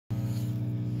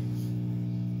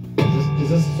Is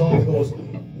this a song that goes,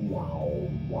 wow,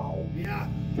 wow? Yeah.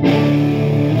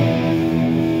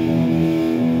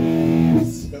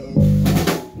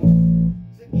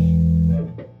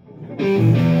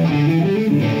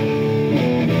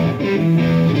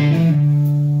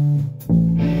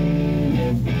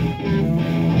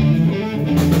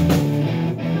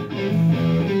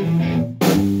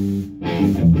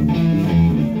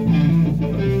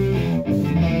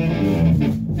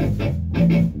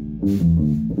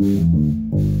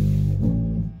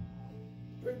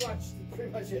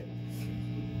 Pretty much it.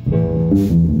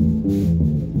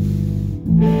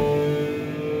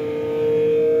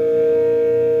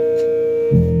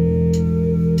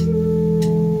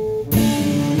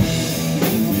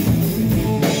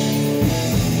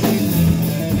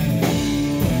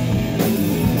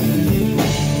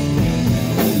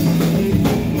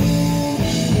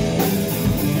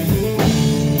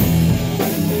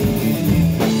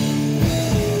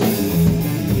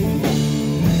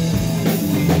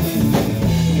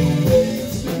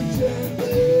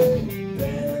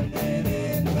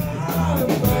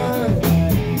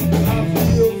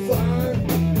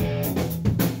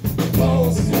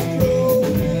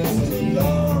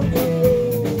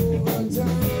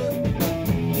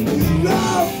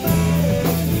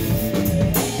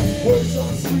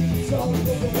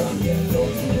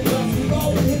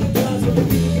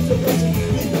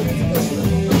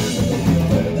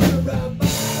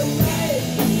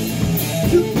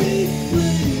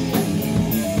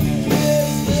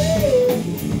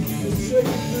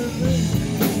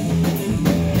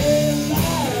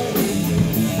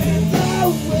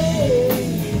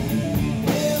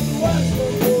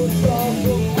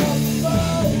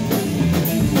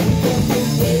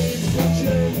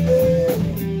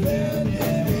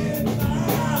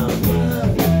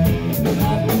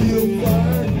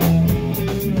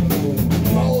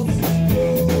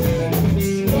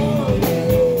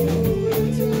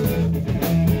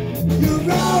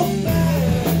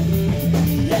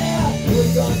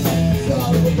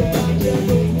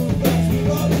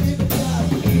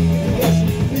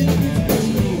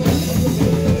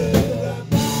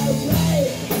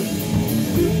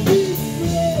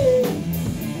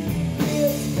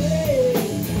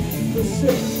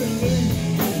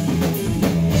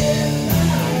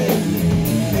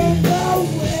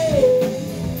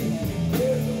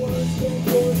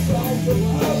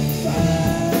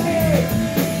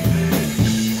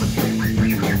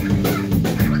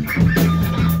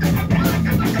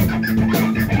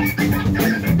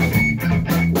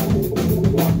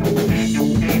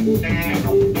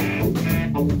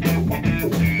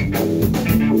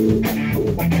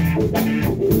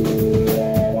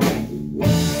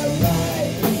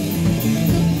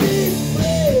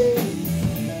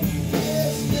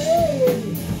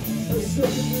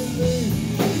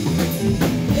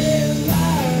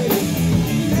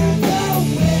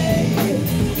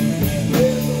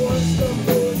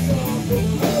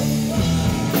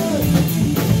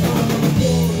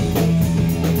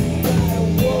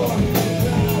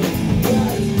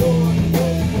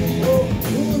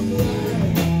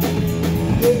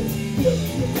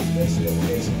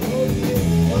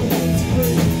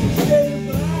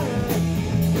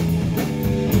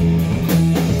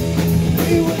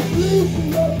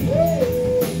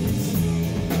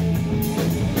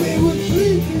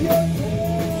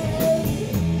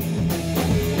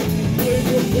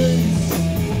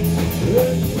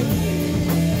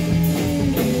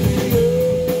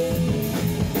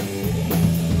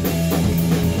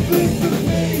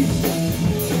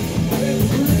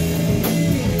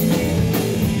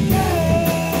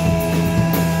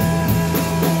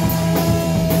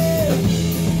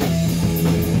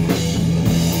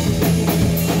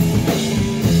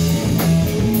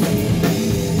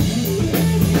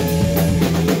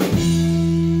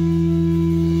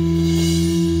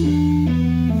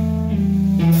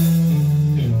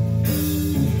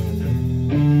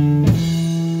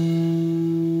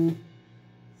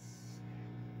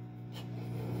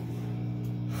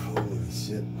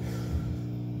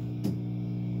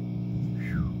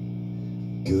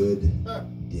 Good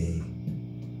day.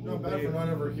 Not bad for not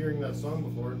ever hearing that song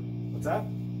before. What's that?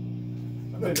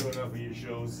 I've been doing enough of your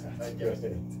shows.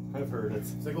 I've heard it.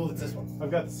 It's like, oh, it's this one.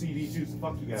 I've got the CD too, so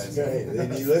fuck you guys.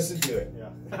 Then you listen to it.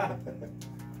 Yeah.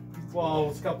 Well, it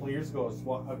was a couple of years ago.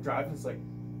 I'm driving. It's like,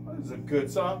 oh, this is a good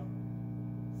song.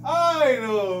 I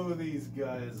know who these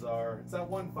guys are. It's that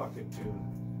one fucking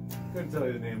tune. Couldn't tell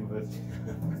you the name of it.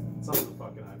 It's on the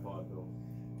fucking iPod though.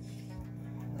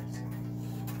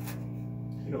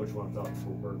 You know which one I'm talking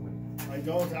about, Bergman. I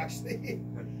don't actually.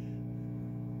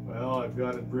 Well, I've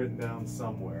got it written down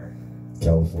somewhere.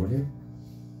 California?